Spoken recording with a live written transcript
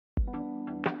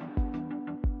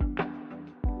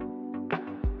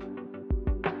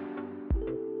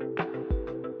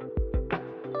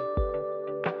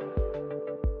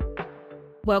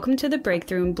Welcome to the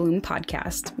Breakthrough and Bloom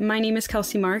podcast. My name is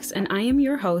Kelsey Marks, and I am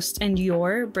your host and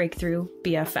your Breakthrough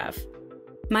BFF.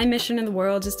 My mission in the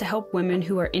world is to help women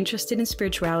who are interested in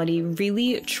spirituality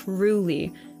really,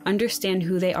 truly understand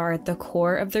who they are at the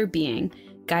core of their being,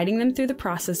 guiding them through the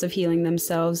process of healing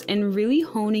themselves and really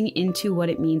honing into what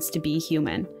it means to be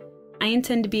human. I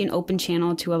intend to be an open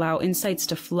channel to allow insights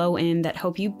to flow in that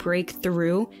help you break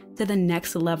through to the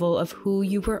next level of who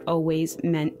you were always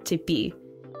meant to be.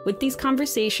 With these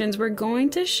conversations, we're going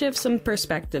to shift some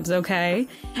perspectives, okay?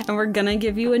 And we're gonna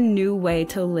give you a new way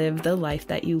to live the life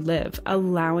that you live,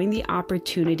 allowing the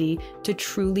opportunity to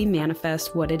truly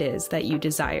manifest what it is that you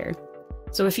desire.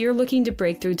 So if you're looking to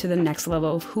break through to the next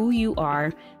level of who you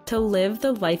are, to live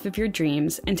the life of your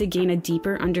dreams, and to gain a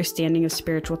deeper understanding of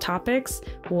spiritual topics,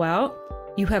 well,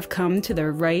 you have come to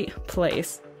the right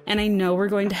place. And I know we're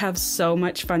going to have so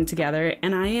much fun together,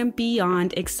 and I am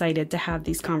beyond excited to have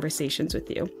these conversations with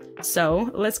you.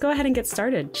 So let's go ahead and get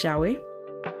started, shall we?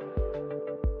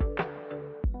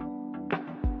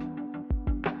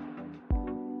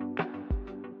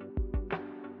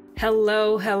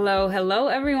 Hello,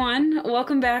 everyone.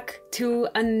 Welcome back to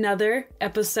another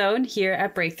episode here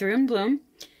at Breakthrough and Bloom.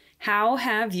 How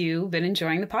have you been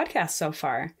enjoying the podcast so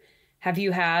far? Have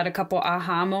you had a couple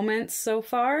aha moments so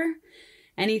far?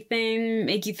 Anything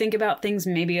make you think about things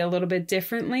maybe a little bit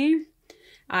differently?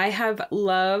 I have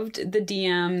loved the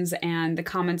DMs and the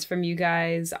comments from you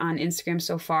guys on Instagram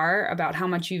so far about how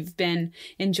much you've been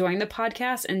enjoying the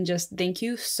podcast, and just thank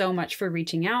you so much for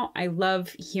reaching out. I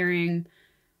love hearing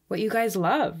what you guys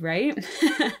love, right?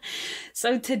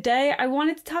 So today I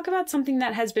wanted to talk about something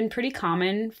that has been pretty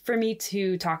common for me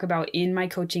to talk about in my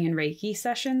coaching and Reiki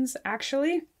sessions,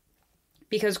 actually.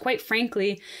 Because quite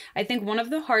frankly, I think one of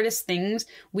the hardest things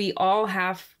we all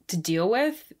have to deal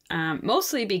with,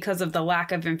 mostly because of the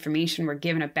lack of information we're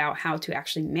given about how to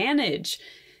actually manage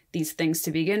these things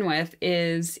to begin with,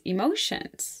 is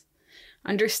emotions.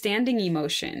 Understanding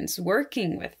emotions,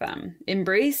 working with them,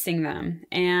 embracing them,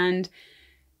 and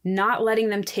not letting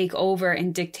them take over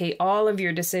and dictate all of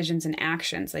your decisions and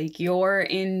actions. Like, you're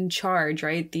in charge,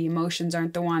 right? The emotions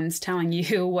aren't the ones telling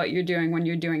you what you're doing, when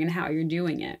you're doing, and how you're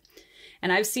doing it.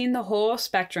 And I've seen the whole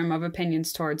spectrum of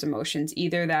opinions towards emotions,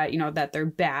 either that, that they're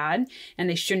bad and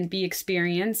they shouldn't be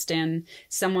experienced, and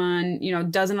someone,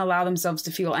 doesn't allow themselves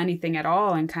to feel anything at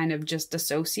all and kind of just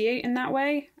dissociate in that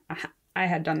way. I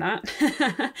had done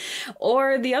that.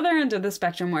 Or the other end of the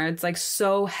spectrum, where it's like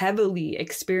so heavily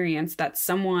experienced that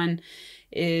someone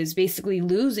is basically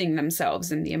losing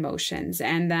themselves in the emotions,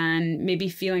 and then maybe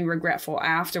feeling regretful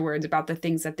afterwards about the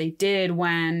things that they did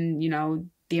when,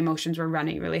 the emotions were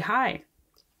running really high.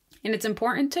 And it's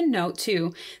important to note,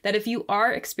 too, that if you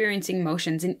are experiencing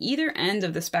emotions in either end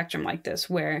of the spectrum like this,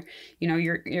 where,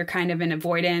 you're kind of in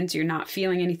avoidance, you're not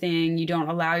feeling anything, you don't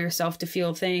allow yourself to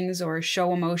feel things or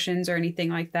show emotions or anything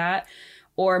like that,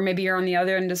 or maybe you're on the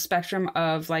other end of the spectrum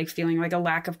of like feeling like a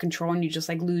lack of control and you just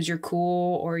like lose your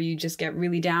cool, or you just get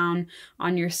really down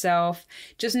on yourself,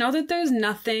 just know that there's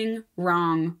nothing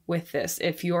wrong with this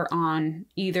if you're on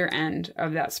either end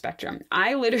of that spectrum.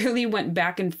 I literally went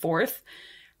back and forth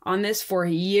on this for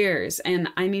years. And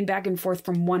I mean back and forth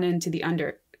from one end to the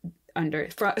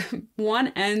from one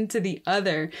end to the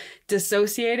other,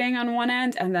 dissociating on one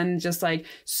end, and then just like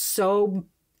so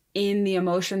in the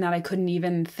emotion that I couldn't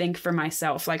even think for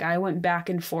myself. Like, I went back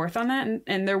and forth on that,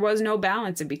 and there was no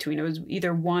balance in between. It was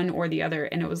either one or the other.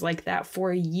 And it was like that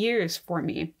for years for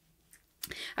me.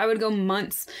 I would go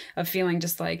months of feeling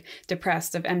just like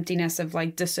depressed, of emptiness, of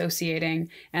like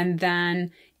dissociating, and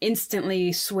then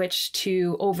instantly switch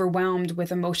to overwhelmed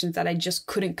with emotions that I just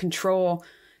couldn't control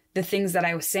the things that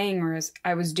I was saying or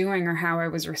I was doing, or how I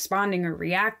was responding or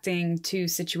reacting to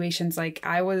situations. Like,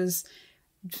 I was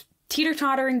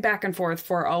teeter-tottering back and forth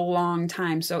for a long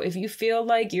time. So if you feel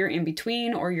like you're in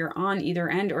between, or you're on either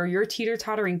end, or you're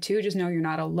teeter-tottering too, just know you're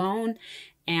not alone.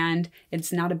 And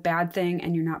it's not a bad thing,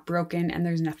 and you're not broken, and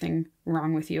there's nothing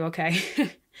wrong with you, okay?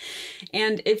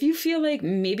 And if you feel like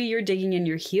maybe you're digging in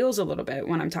your heels a little bit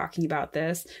when I'm talking about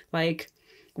this, like,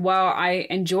 while I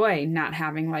enjoy not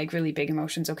having like really big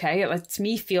emotions, okay, it lets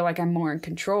me feel like I'm more in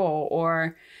control.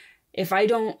 Or if I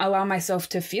don't allow myself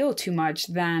to feel too much,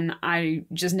 then I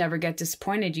just never get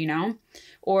disappointed,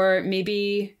 Or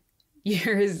maybe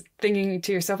you're thinking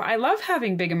to yourself, I love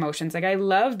having big emotions. Like, I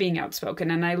love being outspoken,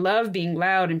 and I love being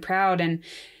loud and proud. And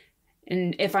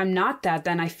if I'm not that,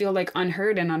 then I feel like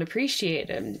unheard and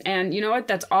unappreciated. And you know what?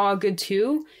 That's all good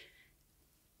too.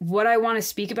 What I want to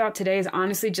speak about today is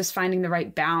honestly just finding the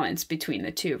right balance between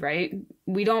the two, right?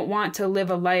 We don't want to live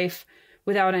a life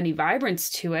without any vibrance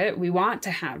to it. We want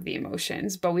to have the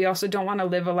emotions, but we also don't want to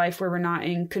live a life where we're not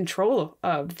in control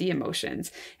of the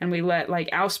emotions and we let like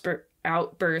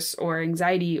outbursts or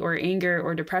anxiety or anger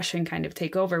or depression kind of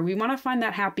take over. We want to find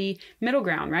that happy middle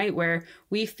ground, right? Where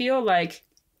we feel like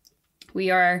we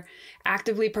are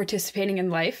actively participating in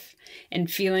life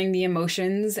and feeling the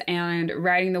emotions and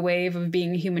riding the wave of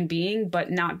being a human being,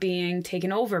 but not being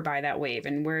taken over by that wave.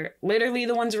 And we're literally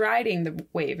the ones riding the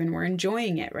wave and we're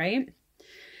enjoying it, right?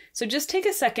 So just take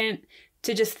a second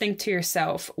to just think to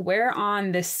yourself, where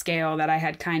on this scale that I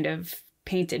had kind of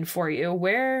painted for you,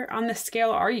 where on the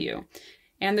scale are you?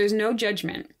 And there's no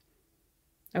judgment.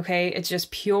 Okay? It's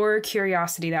just pure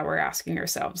curiosity that we're asking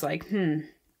ourselves, like,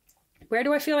 where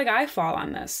do I feel like I fall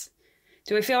on this?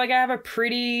 Do I feel like I have a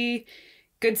pretty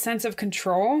good sense of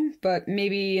control, but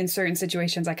maybe in certain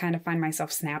situations I kind of find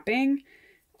myself snapping?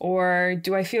 Or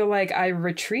do I feel like I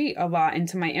retreat a lot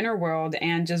into my inner world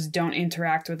and just don't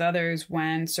interact with others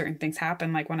when certain things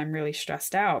happen, like when I'm really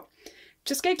stressed out?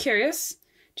 Just get curious,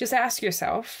 just ask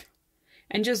yourself,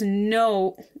 and just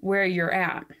know where you're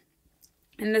at.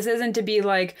 And this isn't to be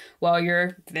like, well,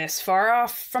 you're this far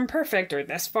off from perfect or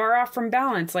this far off from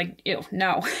balance. Like, ew,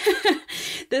 no.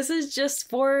 This is just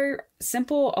for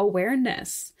simple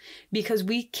awareness because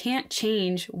we can't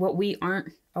change what we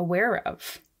aren't aware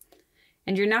of.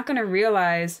 And you're not going to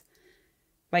realize,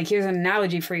 like, here's an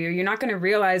analogy for you. You're not going to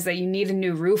realize that you need a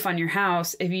new roof on your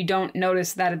house if you don't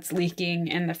notice that it's leaking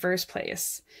in the first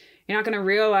place. You're not going to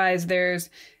realize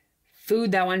there's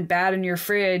food that went bad in your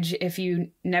fridge if you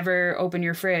never open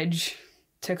your fridge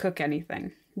to cook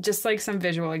anything. Just like some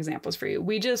visual examples for you.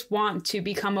 We just want to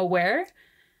become aware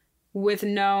with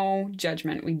no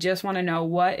judgment. We just want to know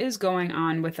what is going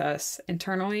on with us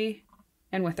internally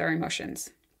and with our emotions.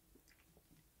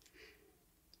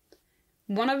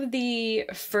 One of the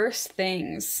first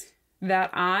things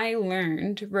that I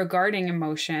learned regarding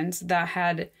emotions that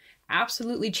had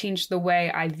absolutely changed the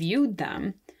way I viewed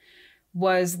them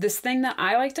was this thing that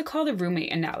I like to call the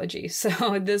roommate analogy.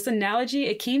 So this analogy,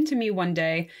 it came to me one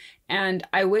day and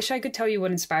I wish I could tell you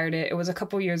what inspired it. It was a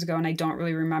couple years ago and I don't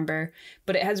really remember,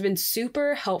 but it has been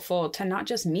super helpful to not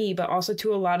just me, but also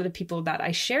to a lot of the people that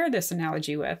I share this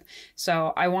analogy with.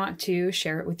 So I want to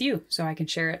share it with you so I can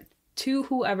share it to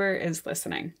whoever is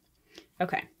listening.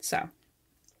 Okay, so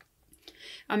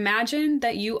imagine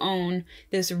that you own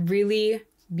this really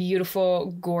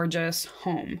beautiful, gorgeous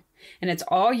home. And it's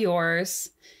all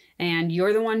yours, and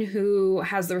you're the one who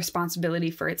has the responsibility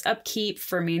for its upkeep,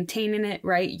 for maintaining it,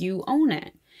 right? You own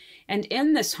it. And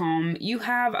in this home, you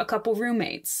have a couple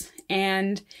roommates,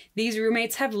 and these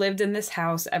roommates have lived in this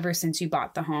house ever since you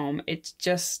bought the home.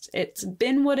 It's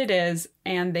been what it is,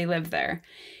 and they live there.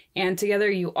 And together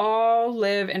you all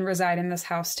live and reside in this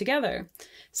house together.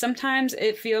 Sometimes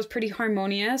it feels pretty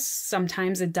harmonious.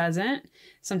 Sometimes it doesn't.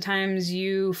 Sometimes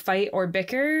you fight or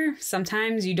bicker.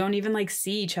 Sometimes you don't even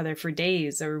see each other for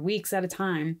days or weeks at a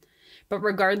time. But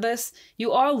regardless,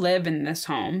 you all live in this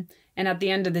home. And at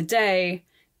the end of the day,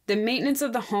 the maintenance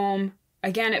of the home,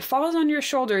 again, it falls on your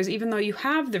shoulders even though you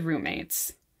have the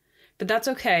roommates. But that's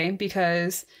okay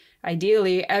because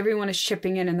ideally everyone is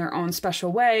chipping in their own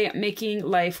special way, making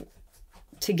life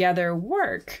together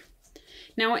work.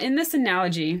 Now, in this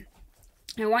analogy,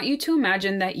 I want you to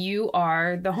imagine that you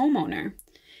are the homeowner.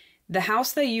 The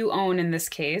house that you own in this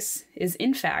case is,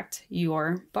 in fact,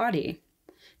 your body.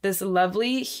 This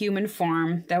lovely human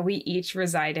form that we each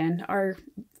reside in are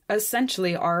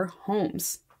essentially our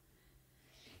homes.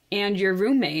 And your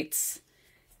roommates,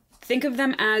 think of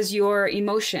them as your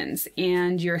emotions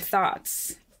and your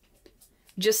thoughts.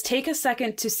 Just take a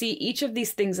second to see each of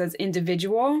these things as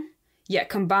individual, yet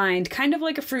combined, kind of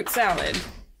like a fruit salad.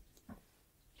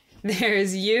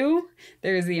 There's you,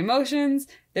 there's the emotions,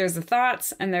 there's the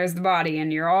thoughts, and there's the body,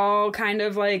 and you're all kind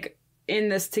of in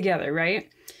this together, right?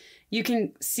 You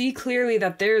can see clearly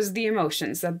that there's the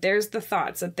emotions, that there's the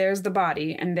thoughts, that there's the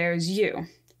body, and there's you.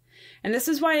 And this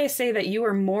is why I say that you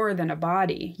are more than a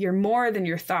body. You're more than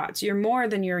your thoughts. You're more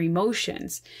than your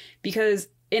emotions. Because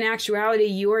in actuality,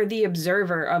 you are the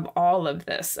observer of all of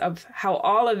this, of how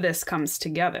all of this comes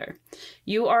together.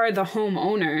 You are the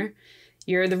homeowner.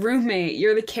 You're the roommate.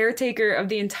 You're the caretaker of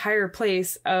the entire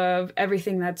place, of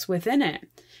everything that's within it.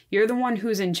 You're the one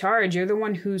who's in charge. You're the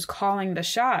one who's calling the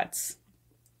shots.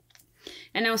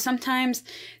 And now sometimes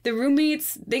the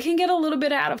roommates, they can get a little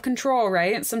bit out of control,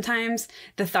 right? Sometimes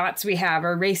the thoughts we have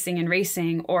are racing and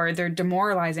racing, or they're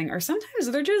demoralizing, or sometimes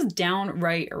they're just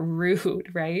downright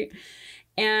rude, right?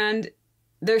 And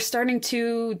they're starting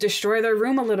to destroy their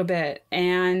room a little bit,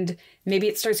 and maybe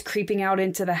it starts creeping out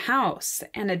into the house,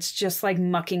 and it's just like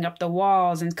mucking up the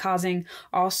walls and causing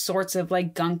all sorts of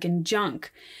like gunk and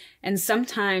junk. And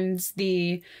sometimes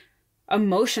the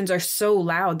emotions are so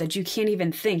loud that you can't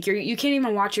even think. You can't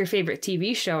even watch your favorite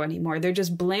TV show anymore. They're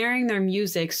just blaring their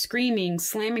music, screaming,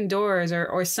 slamming doors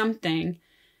or something.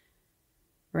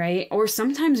 Right? Or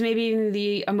sometimes maybe even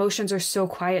the emotions are so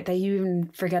quiet that you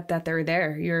even forget that they're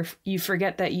there. You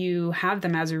forget that you have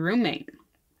them as a roommate.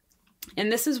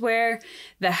 And this is where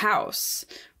the house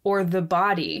or the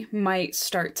body might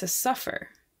start to suffer.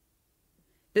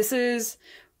 This is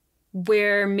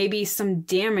where maybe some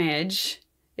damage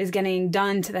is getting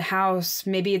done to the house.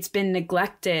 Maybe it's been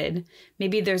neglected.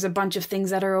 Maybe there's a bunch of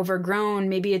things that are overgrown.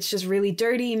 Maybe it's just really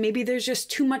dirty. Maybe there's just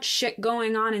too much shit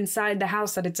going on inside the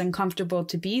house that it's uncomfortable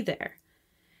to be there.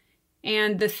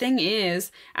 And the thing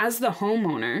is, as the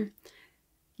homeowner,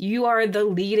 you are the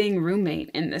leading roommate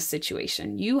in this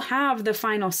situation. You have the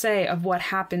final say of what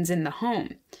happens in the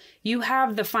home. You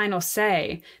have the final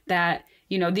say that,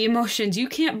 the emotions, you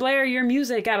can't blare your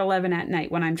music at 11 at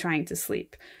night when I'm trying to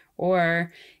sleep.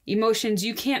 Or emotions,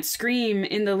 you can't scream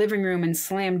in the living room and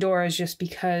slam doors just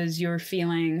because you're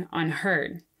feeling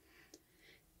unheard.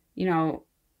 You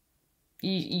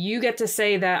get to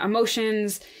say that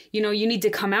emotions, you need to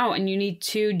come out and you need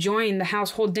to join the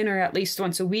household dinner at least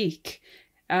once a week.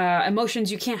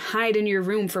 Emotions, you can't hide in your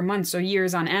room for months or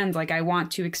years on end. Like, I want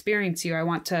to experience you. I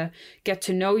want to get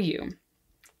to know you.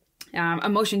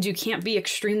 Emotions, you can't be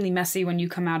extremely messy when you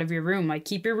come out of your room. Like,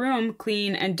 keep your room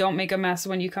clean and don't make a mess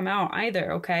when you come out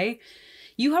either, okay?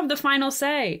 You have the final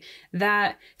say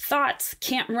that thoughts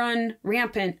can't run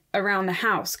rampant around the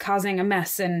house, causing a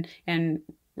mess and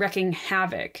wreaking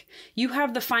havoc. You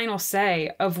have the final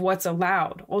say of what's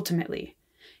allowed, ultimately.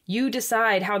 You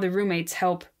decide how the roommates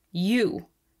help you,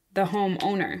 the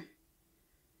homeowner.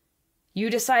 You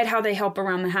decide how they help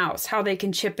around the house, how they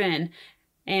can chip in,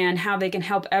 and how they can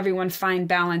help everyone find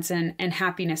balance and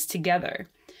happiness together.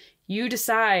 You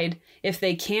decide if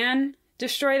they can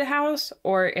destroy the house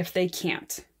or if they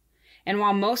can't. And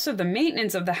while most of the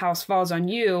maintenance of the house falls on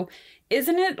you,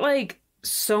 isn't it like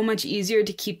so much easier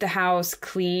to keep the house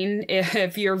clean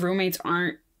if your roommates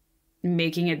aren't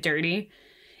making it dirty?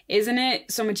 Isn't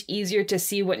it so much easier to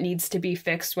see what needs to be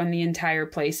fixed when the entire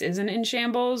place isn't in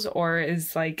shambles or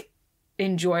is like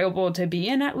enjoyable to be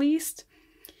in at least?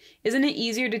 Isn't it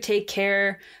easier to take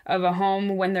care of a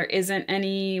home when there isn't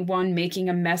anyone making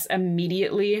a mess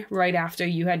immediately right after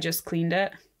you had just cleaned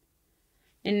it?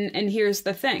 And here's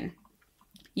the thing.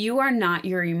 You are not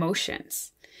your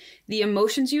emotions. The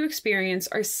emotions you experience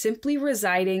are simply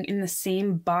residing in the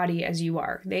same body as you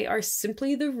are. They are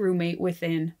simply the roommate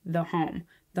within the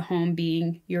home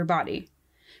being your body.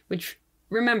 Which,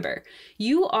 remember,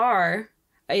 you are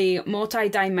a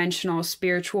multidimensional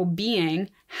spiritual being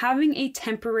having a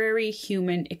temporary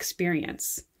human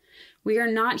experience. We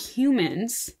are not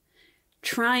humans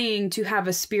trying to have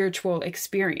a spiritual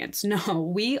experience. No,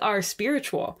 we are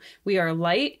spiritual. We are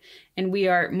light and we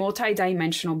are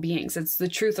multidimensional beings. It's the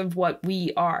truth of what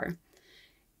we are.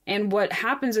 And what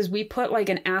happens is we put like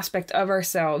an aspect of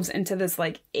ourselves into this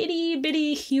like itty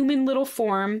bitty human little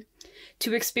form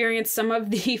to experience some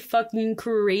of the fucking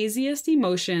craziest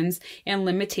emotions and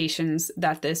limitations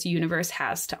that this universe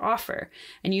has to offer.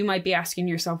 And you might be asking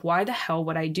yourself, why the hell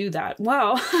would I do that?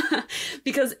 Well,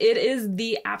 because it is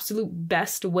the absolute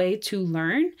best way to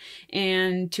learn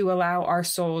and to allow our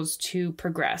souls to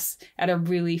progress at a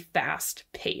really fast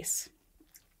pace.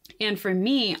 And for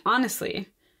me, honestly,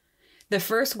 the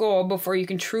first goal before you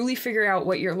can truly figure out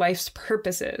what your life's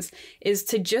purpose is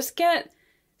to just get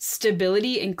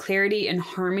stability and clarity and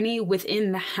harmony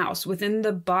within the house, within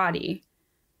the body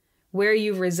where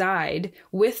you reside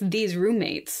with these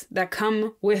roommates that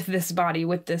come with this body,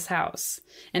 with this house.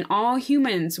 And all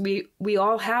humans, we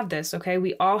all have this, okay?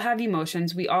 We all have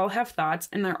emotions, we all have thoughts,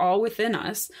 and they're all within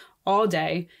us all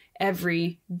day,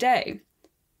 every day.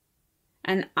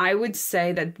 And I would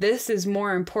say that this is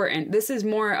more important. This is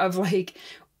more of like,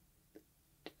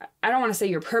 I don't want to say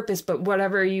your purpose, but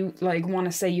whatever you like want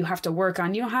to say you have to work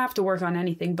on. You don't have to work on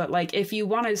anything, but like if you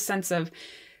want a sense of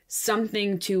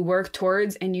something to work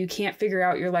towards and you can't figure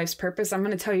out your life's purpose, I'm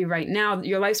going to tell you right now,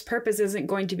 your life's purpose isn't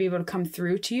going to be able to come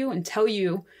through to you and tell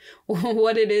you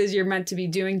what it is you're meant to be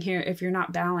doing here if you're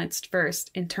not balanced first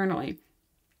internally.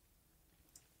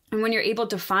 And when you're able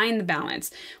to find the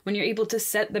balance, when you're able to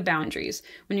set the boundaries,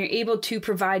 when you're able to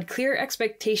provide clear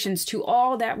expectations to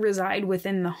all that reside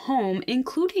within the home,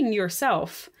 including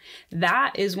yourself,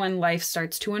 that is when life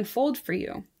starts to unfold for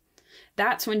you.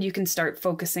 That's when you can start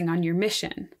focusing on your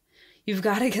mission. You've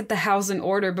got to get the house in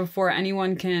order before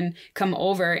anyone can come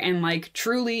over and like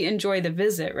truly enjoy the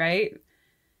visit, right?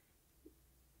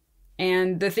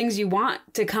 And the things you want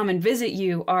to come and visit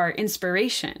you are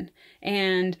inspiration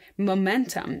and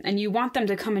momentum. And you want them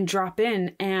to come and drop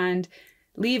in and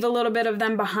leave a little bit of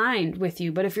them behind with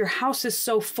you. But if your house is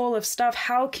so full of stuff,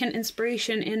 how can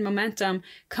inspiration and momentum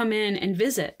come in and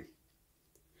visit?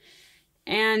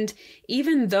 And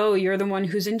even though you're the one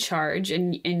who's in charge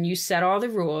and you set all the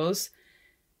rules,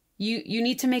 you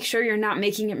need to make sure you're not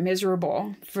making it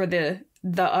miserable for the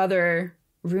other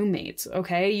roommates,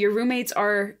 okay? Your roommates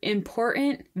are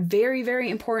important, very, very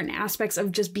important aspects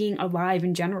of just being alive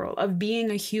in general, of being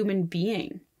a human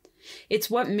being. It's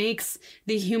what makes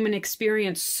the human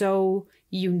experience so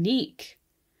unique.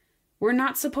 We're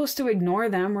not supposed to ignore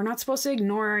them. We're not supposed to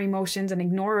ignore our emotions and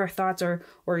ignore our thoughts or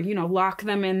lock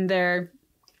them in their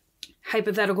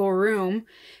hypothetical room,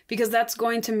 because that's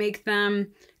going to make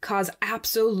them cause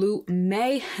absolute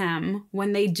mayhem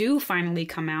when they do finally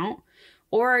come out.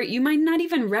 Or you might not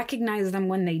even recognize them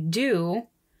when they do.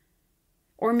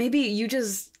 Or maybe you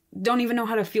just don't even know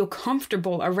how to feel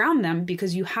comfortable around them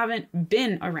because you haven't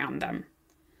been around them.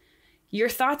 Your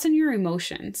thoughts and your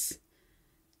emotions.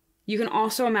 You can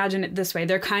also imagine it this way.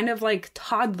 They're kind of like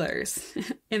toddlers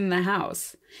in the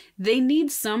house. They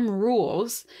need some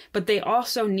rules, but they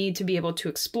also need to be able to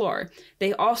explore.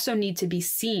 They also need to be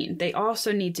seen. They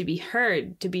also need to be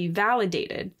heard, to be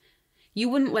validated. You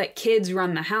wouldn't let kids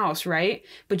run the house, right?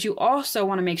 But you also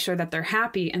want to make sure that they're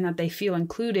happy and that they feel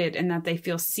included and that they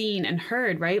feel seen and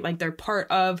heard, right? Like they're part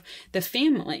of the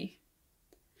family.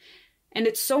 And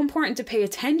it's so important to pay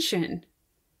attention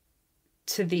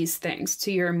to these things,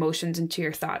 to your emotions and to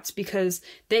your thoughts, because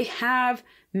they have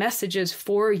messages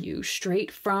for you straight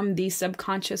from the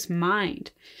subconscious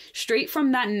mind, straight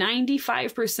from that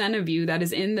 95% of you that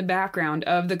is in the background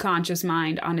of the conscious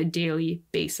mind on a daily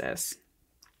basis.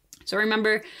 So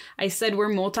remember, I said we're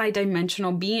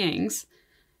multidimensional beings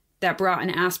that brought an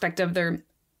aspect of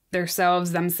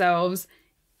themselves,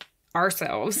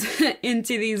 ourselves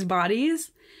into these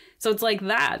bodies. So it's like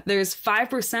that. There's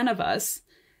 5% of us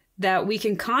that we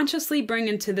can consciously bring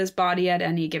into this body at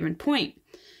any given point.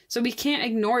 So we can't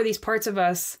ignore these parts of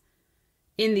us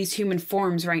in these human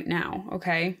forms right now,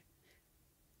 okay?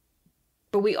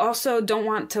 But we also don't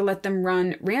want to let them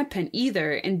run rampant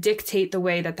either and dictate the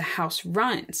way that the house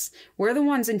runs. We're the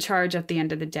ones in charge at the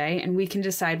end of the day, and we can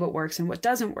decide what works and what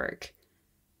doesn't work.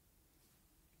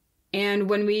 And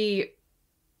when we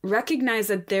recognize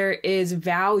that there is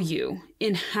value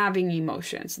in having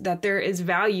emotions, that there is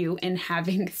value in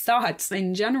having thoughts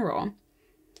in general,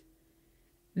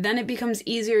 then it becomes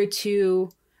easier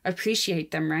to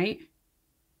appreciate them, right?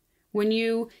 When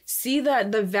you see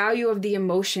that the value of the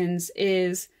emotions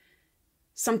is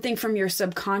something from your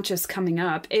subconscious coming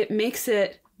up, it makes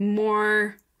it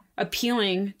more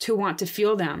appealing to want to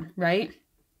feel them, right?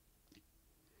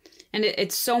 And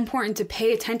it's so important to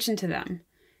pay attention to them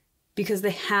because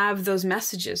they have those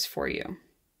messages for you.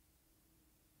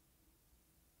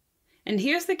 And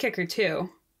here's the kicker too.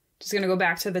 Just going to go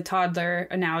back to the toddler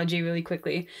analogy really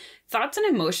quickly. Thoughts and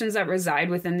emotions that reside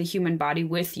within the human body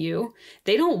with you,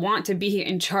 they don't want to be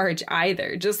in charge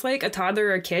either. Just like a toddler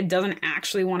or a kid doesn't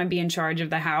actually want to be in charge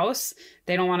of the house.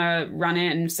 They don't want to run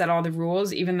it and set all the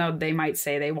rules, even though they might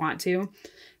say they want to.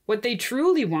 What they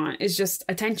truly want is just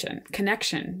attention,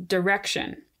 connection,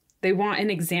 direction. They want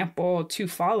an example to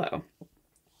follow.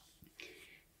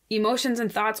 Emotions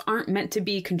and thoughts aren't meant to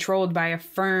be controlled by a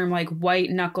firm, like white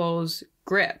knuckles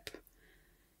grip.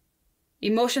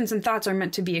 Emotions and thoughts are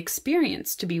meant to be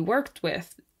experienced, to be worked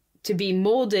with, to be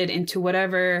molded into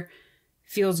whatever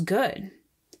feels good.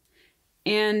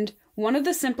 And one of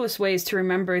the simplest ways to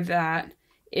remember that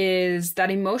is that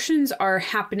emotions are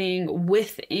happening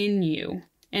within you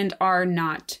and are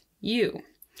not you.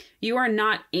 You are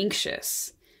not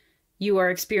anxious. You are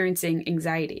experiencing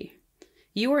anxiety.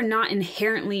 You are not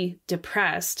inherently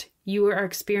depressed. You are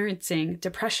experiencing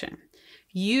depression.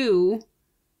 You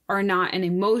are not an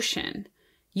emotion.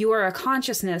 You are a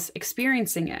consciousness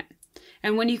experiencing it.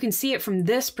 And when you can see it from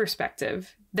this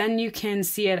perspective, then you can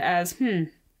see it as,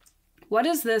 what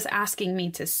is this asking me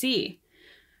to see?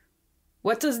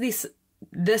 What does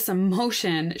this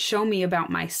emotion show me about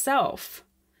myself?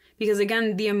 Because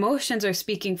again, the emotions are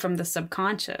speaking from the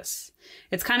subconscious.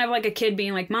 It's kind of like a kid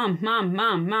being like, Mom, Mom,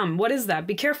 Mom, Mom, what is that?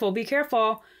 Be careful, be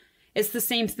careful. It's the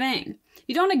same thing.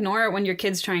 You don't ignore it when your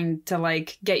kid's trying to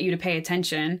like get you to pay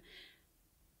attention.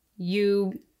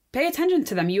 You pay attention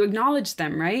to them. You acknowledge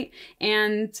them, right?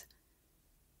 And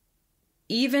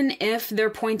even if they're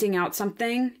pointing out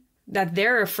something that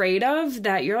they're afraid of,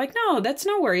 that you're like, no, that's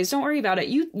no worries. Don't worry about it.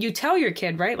 You tell your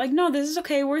kid, right? Like, no, this is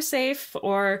okay. We're safe.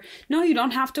 Or no, you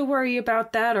don't have to worry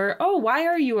about that. Or, oh, why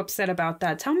are you upset about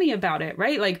that? Tell me about it,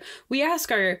 right? Like, we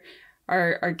ask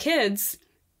our kids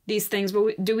these things,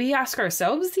 but do we ask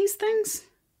ourselves these things?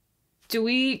 Do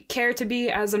we care to be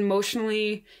as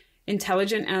emotionally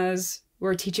intelligent as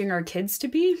we're teaching our kids to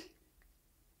be?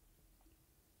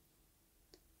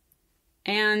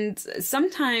 And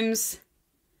sometimes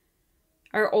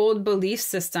our old belief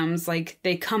systems, like,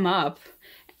 they come up,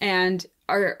 and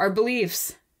our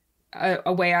beliefs,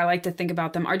 a way I like to think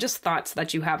about them, are just thoughts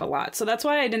that you have a lot. So that's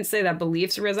why I didn't say that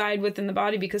beliefs reside within the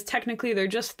body, because technically they're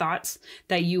just thoughts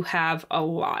that you have a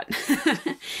lot.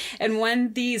 And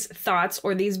when these thoughts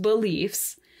or these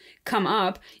beliefs come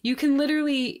up, you can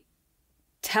literally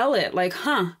tell it like,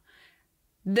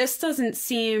 this doesn't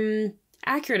seem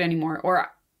accurate anymore,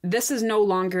 or this is no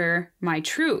longer my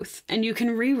truth, and you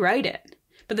can rewrite it.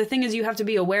 But the thing is, you have to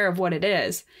be aware of what it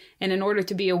is. And in order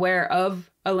to be aware of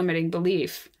a limiting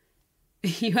belief,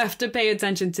 you have to pay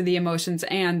attention to the emotions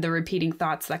and the repeating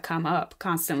thoughts that come up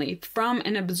constantly from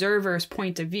an observer's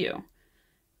point of view.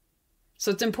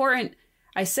 So it's important.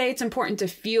 I say it's important to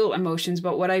feel emotions,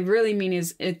 but what I really mean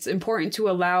is it's important to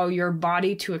allow your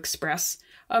body to express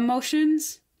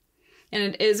emotions. And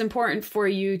it is important for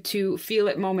you to feel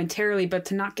it momentarily, but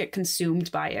to not get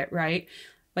consumed by it, right?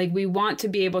 Like, we want to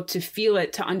be able to feel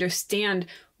it, to understand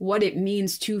what it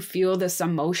means to feel this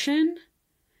emotion.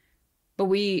 But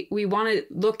we want to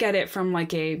look at it from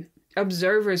like a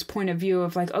observer's point of view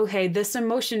of like, okay, this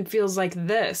emotion feels like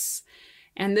this,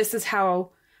 and this is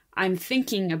how I'm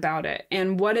thinking about it.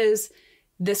 And what is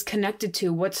this connected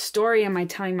to? What story am I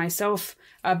telling myself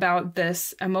about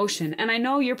this emotion? And I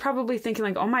know you're probably thinking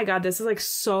like, oh my God, this is like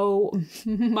so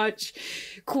much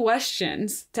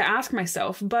questions to ask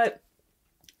myself. But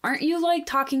aren't you like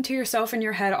talking to yourself in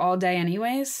your head all day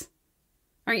anyways?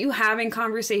 Aren't you having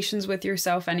conversations with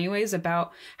yourself anyways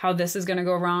about how this is going to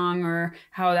go wrong, or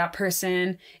how that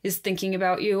person is thinking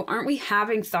about you? Aren't we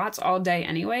having thoughts all day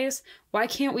anyways? Why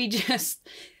can't we just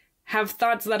have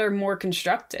thoughts that are more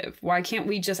constructive? Why can't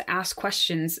we just ask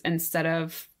questions instead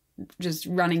of just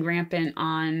running rampant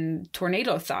on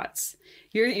tornado thoughts?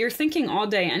 You're thinking all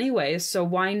day anyways, so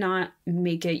why not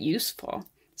make it useful?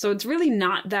 So it's really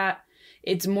not that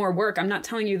it's more work. I'm not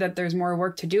telling you that there's more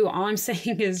work to do. All I'm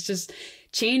saying is just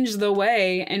change the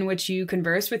way in which you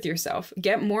converse with yourself.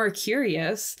 Get more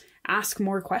curious. Ask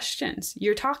more questions.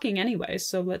 You're talking anyway,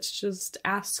 so let's just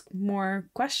ask more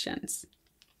questions.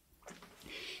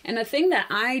 And a thing that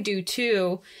I do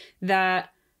too that,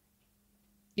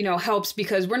 you know, helps,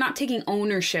 because we're not taking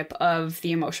ownership of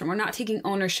the emotion. We're not taking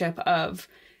ownership of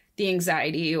the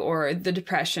anxiety or the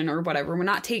depression or whatever. We're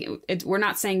not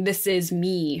saying this is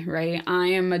me, right? I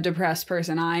am a depressed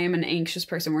person. I am an anxious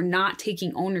person. We're not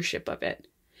taking ownership of it.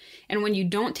 And when you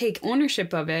don't take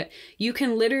ownership of it, you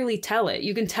can literally tell it.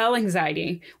 You can tell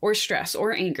anxiety or stress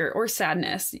or anger or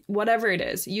sadness, whatever it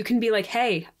is. You can be like,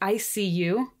 hey, I see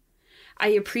you. I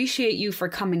appreciate you for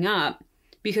coming up,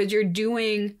 because you're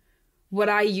doing what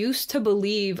I used to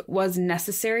believe was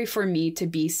necessary for me to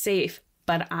be safe.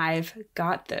 But I've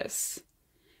got this.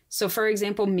 So for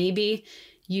example, maybe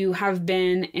you have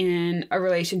been in a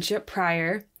relationship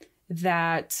prior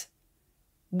that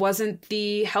wasn't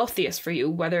the healthiest for you,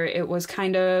 whether it was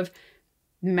kind of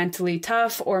mentally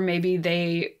tough, or maybe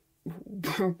they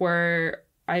were,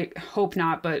 I hope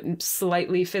not, but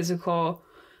slightly physical,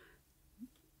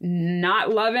 not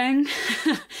loving.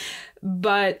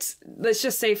 But let's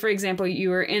just say, for example, you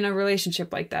were in a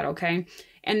relationship like that, okay?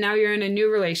 And now you're in a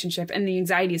new relationship, and the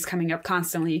anxiety is coming up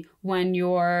constantly when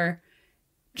you're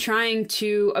trying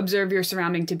to observe your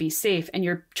surrounding to be safe, and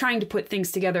you're trying to put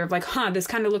things together of like, this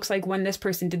kind of looks like when this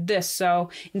person did this,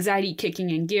 so anxiety kicking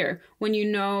in gear. When you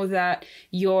know that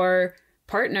your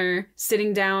partner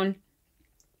sitting down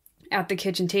at the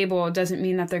kitchen table doesn't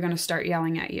mean that they're going to start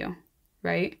yelling at you,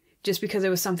 right? Just because it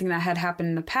was something that had happened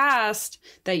in the past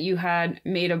that you had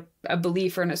made a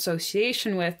belief or an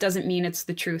association with doesn't mean it's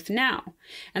the truth now.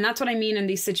 And that's what I mean in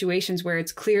these situations where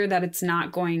it's clear that it's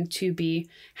not going to be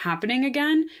happening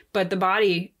again, but the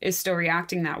body is still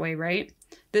reacting that way, right?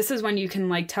 This is when you can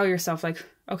like tell yourself like,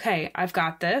 okay, I've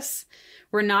got this.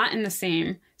 We're not in the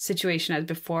same situation as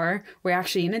before. We're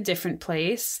actually in a different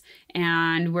place,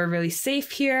 and we're really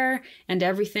safe here, and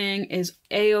everything is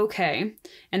a-okay.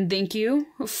 And thank you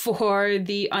for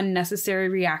the unnecessary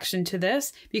reaction to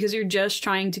this, because you're just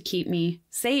trying to keep me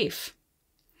safe.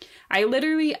 I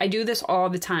do this all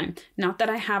the time. Not that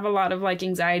I have a lot of like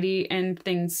anxiety and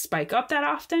things spike up that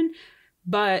often,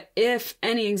 but if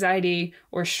any anxiety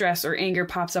or stress or anger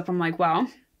pops up, I'm like, well,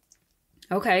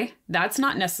 Okay, that's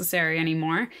not necessary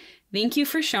anymore. Thank you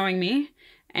for showing me.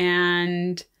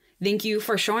 And thank you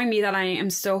for showing me that I am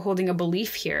still holding a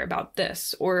belief here about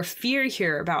this or a fear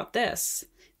here about this.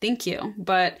 Thank you.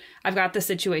 But I've got the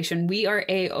situation. We are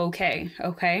A-okay.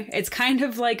 Okay. It's kind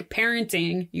of like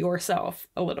parenting yourself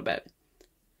a little bit.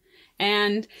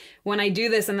 And when I do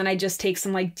this and then I just take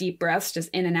some like deep breaths just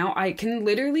in and out, I can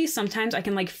literally sometimes I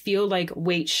can like feel like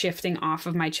weight shifting off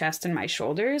of my chest and my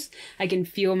shoulders. I can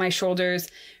feel my shoulders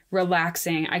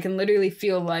relaxing. I can literally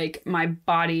feel like my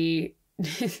body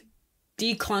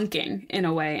declunking in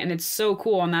a way. And it's so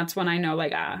cool. And that's when I know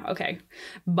like, okay,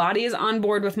 body is on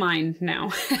board with mind now.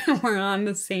 We're on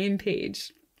the same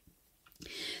page.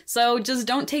 So just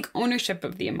don't take ownership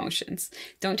of the emotions.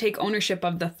 Don't take ownership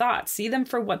of the thoughts. See them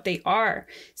for what they are.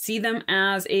 See them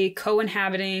as a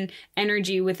co-inhabiting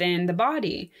energy within the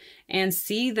body, and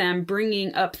see them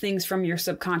bringing up things from your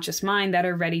subconscious mind that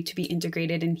are ready to be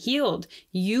integrated and healed.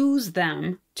 Use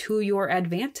them to your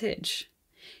advantage.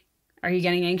 Are you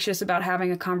getting anxious about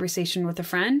having a conversation with a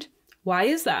friend? Why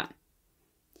is that?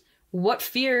 What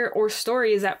fear or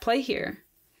story is at play here?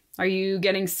 Are you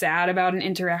getting sad about an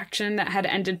interaction that had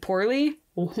ended poorly?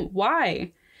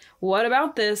 Why? What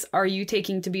about this are you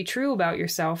taking to be true about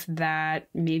yourself that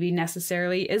maybe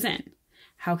necessarily isn't?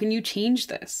 How can you change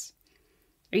this?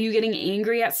 Are you getting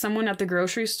angry at someone at the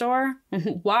grocery store?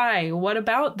 Why? What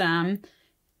about them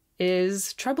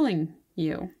is troubling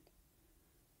you?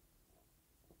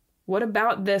 What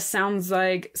about this sounds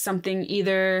like something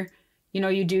either,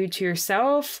 you do to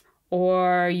yourself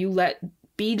or you let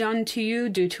be done to you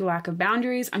due to lack of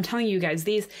boundaries? I'm telling you guys,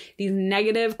 these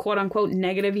negative, quote unquote,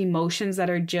 negative emotions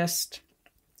that are just,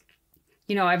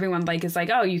 everyone is like,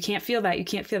 oh, you can't feel that. You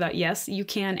can't feel that. Yes, you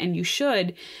can and you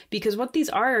should, because what these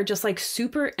are just like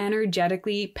super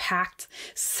energetically packed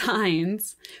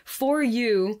signs for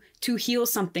you to heal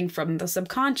something from the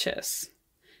subconscious.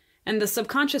 And the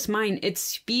subconscious mind, it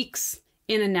speaks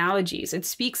in analogies, it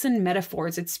speaks in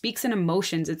metaphors, it speaks in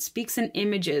emotions, it speaks in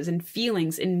images and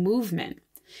feelings, in movement.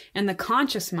 And the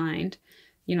conscious mind,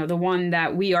 the one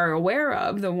that we are aware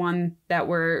of, the one that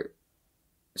we're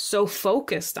so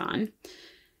focused on,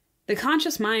 the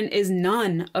conscious mind is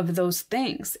none of those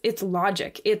things. It's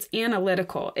logic, it's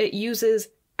analytical, it uses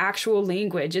actual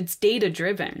language, it's data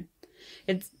driven.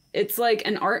 It's like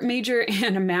an art major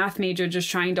and a math major just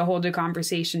trying to hold a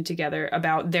conversation together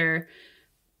about their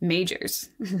majors,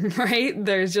 right?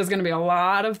 There's just going to be a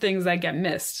lot of things that get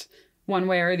missed one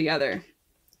way or the other.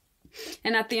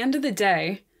 And at the end of the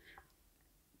day,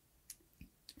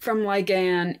 from like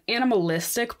an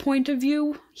animalistic point of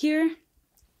view here,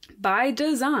 by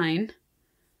design,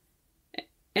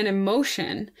 an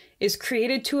emotion is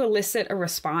created to elicit a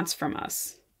response from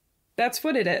us. That's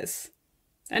what it is.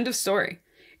 End of story.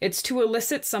 It's to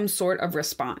elicit some sort of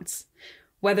response.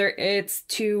 Whether it's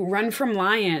to run from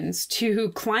lions, to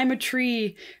climb a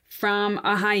tree from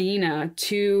a hyena,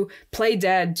 to play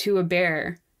dead to a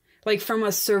bear. Like from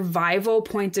a survival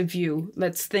point of view,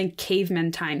 let's think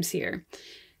caveman times here.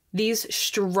 These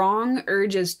strong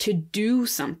urges to do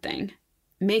something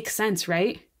make sense,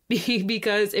 right?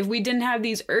 Because if we didn't have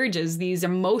these urges, these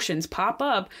emotions pop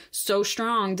up so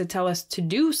strong to tell us to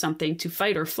do something, to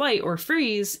fight or flight or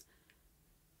freeze,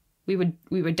 we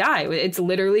would die. It's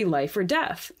literally life or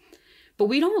death. But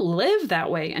we don't live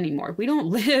that way anymore. We don't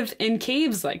live in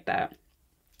caves like that.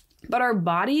 But our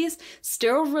bodies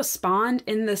still respond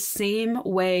in the same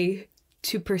way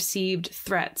to perceived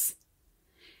threats.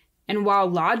 And while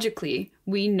logically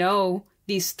we know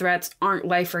these threats aren't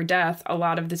life or death a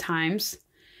lot of the times,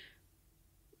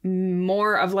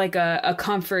 more of like a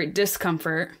comfort,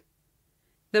 discomfort,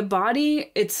 the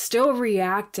body, it's still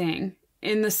reacting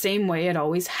in the same way it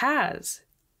always has.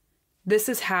 This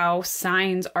is how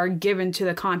signs are given to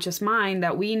the conscious mind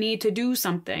that we need to do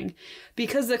something.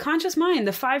 Because the conscious mind,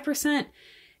 the 5%,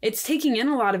 it's taking in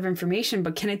a lot of information,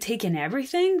 but can it take in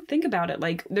everything? Think about it.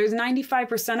 Like there's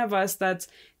 95% of us that's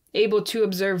able to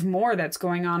observe more that's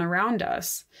going on around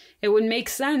us. It would make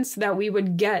sense that we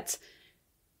would get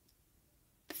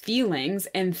feelings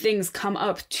and things come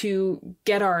up to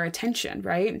get our attention,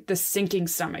 right? The sinking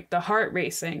stomach, the heart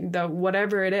racing, the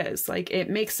whatever it is. Like it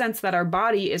makes sense that our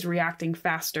body is reacting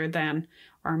faster than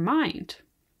our mind.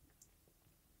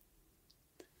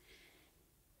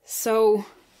 So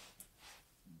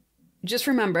just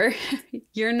remember,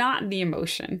 you're not the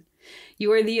emotion.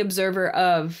 You are the observer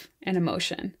of an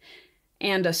emotion.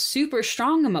 And a super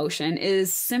strong emotion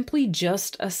is simply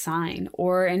just a sign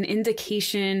or an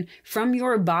indication from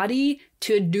your body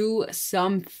to do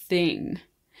something.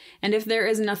 And if there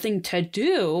is nothing to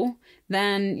do,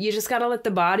 then you just got to let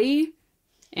the body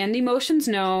and emotions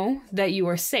know that you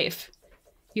are safe.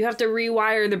 You have to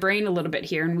rewire the brain a little bit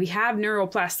here. And we have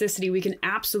neuroplasticity. We can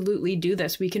absolutely do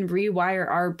this. We can rewire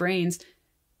our brains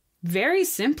very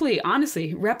simply,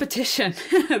 honestly. Repetition.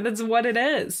 That's what it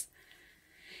is.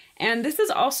 And this is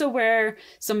also where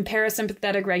some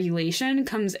parasympathetic regulation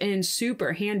comes in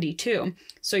super handy too.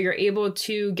 So you're able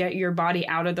to get your body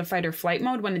out of the fight or flight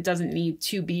mode when it doesn't need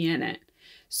to be in it.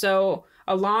 So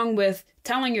along with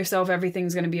telling yourself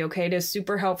everything's going to be okay, it is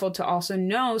super helpful to also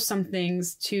know some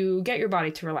things to get your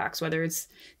body to relax, whether it's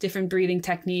different breathing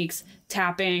techniques,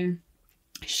 tapping,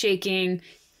 shaking,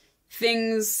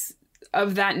 things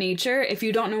of that nature. If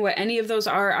you don't know what any of those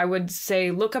are, I would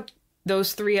say look up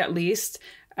those three at least.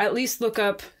 At least look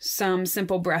up some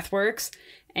simple breath works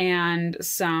and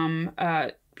some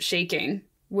shaking,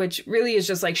 which really is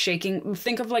just like shaking.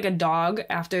 Think of like a dog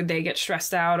after they get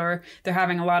stressed out or they're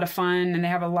having a lot of fun and they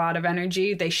have a lot of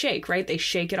energy. They shake, right? They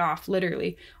shake it off,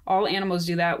 literally. All animals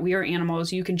do that. We are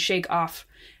animals. You can shake off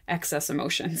excess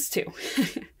emotions too.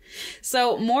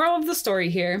 So, moral of the story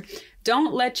here,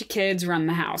 don't let your kids run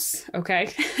the house,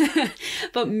 okay?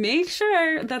 But make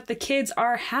sure that the kids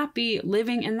are happy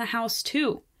living in the house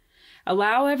too.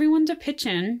 Allow everyone to pitch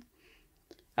in,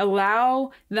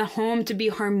 allow the home to be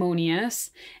harmonious,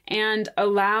 and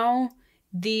allow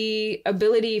the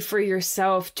ability for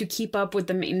yourself to keep up with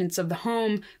the maintenance of the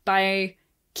home by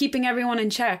keeping everyone in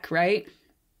check, right?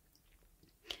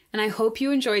 And I hope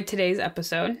you enjoyed today's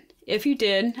episode. If you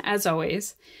did, as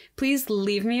always, please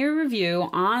leave me a review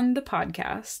on the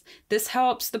podcast. This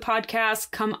helps the podcast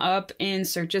come up in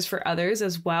searches for others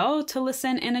as well to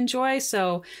listen and enjoy,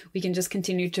 so we can just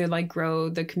continue to like grow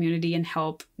the community and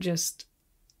help just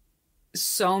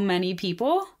so many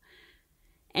people.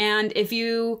 And if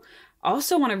you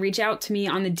also want to reach out to me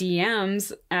on the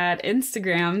DMs at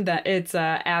Instagram, that it's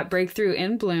at Breakthrough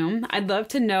in Bloom, I'd love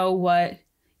to know what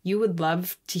you would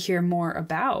love to hear more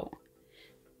about.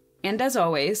 And as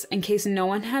always, in case no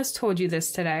one has told you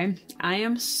this today, I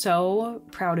am so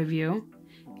proud of you.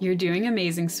 You're doing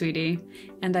amazing, sweetie.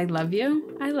 And I love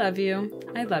you. I love you.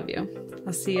 I love you.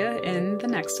 I'll see you in the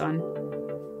next one.